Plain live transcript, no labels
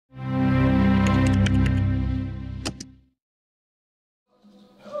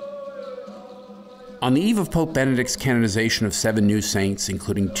On the eve of Pope Benedict's canonization of 7 new saints,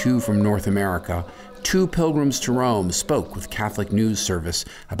 including 2 from North America, 2 pilgrims to Rome spoke with Catholic News Service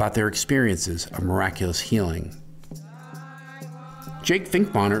about their experiences of miraculous healing. Jake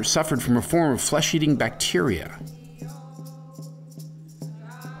Finkbonner suffered from a form of flesh-eating bacteria.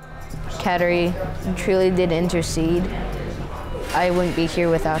 Kateri truly did intercede. I wouldn't be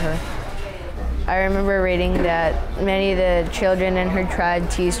here without her. I remember reading that many of the children in her tribe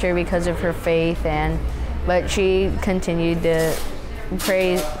teased her because of her faith, but she continued to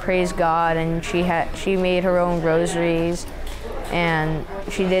praise God, and she made her own rosaries, and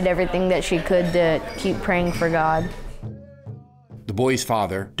she did everything that she could to keep praying for God. The boy's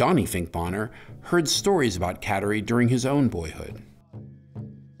father, Donnie Finkbonner, heard stories about Kateri during his own boyhood.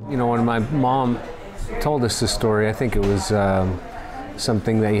 You know, when my mom told us this story, I think it was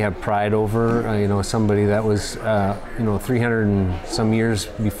something that you have pride over, you know, somebody that was, you know, 300 and some years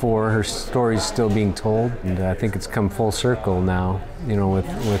before, her story's still being told. And I think it's come full circle now, you know,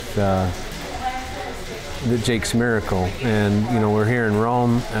 with the Jake's miracle. And, you know, we're here in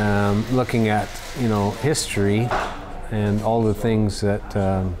Rome looking at, you know, history and all the things that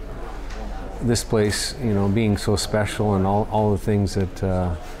this place, you know, being so special, and all the things that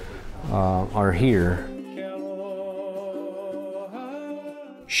are here.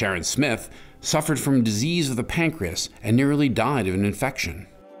 Sharon Smith suffered from disease of the pancreas and nearly died of an infection.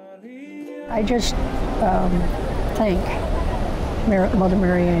 I just thank Mother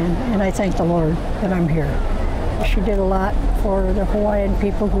Marianne, and I thank the Lord that I'm here. She did a lot for the Hawaiian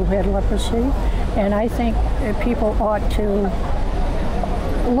people who had leprosy, and I think that people ought to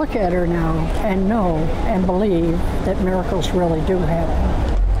look at her now and know and believe that miracles really do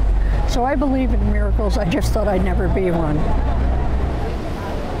happen. So I believe in miracles. I just thought I'd never be one.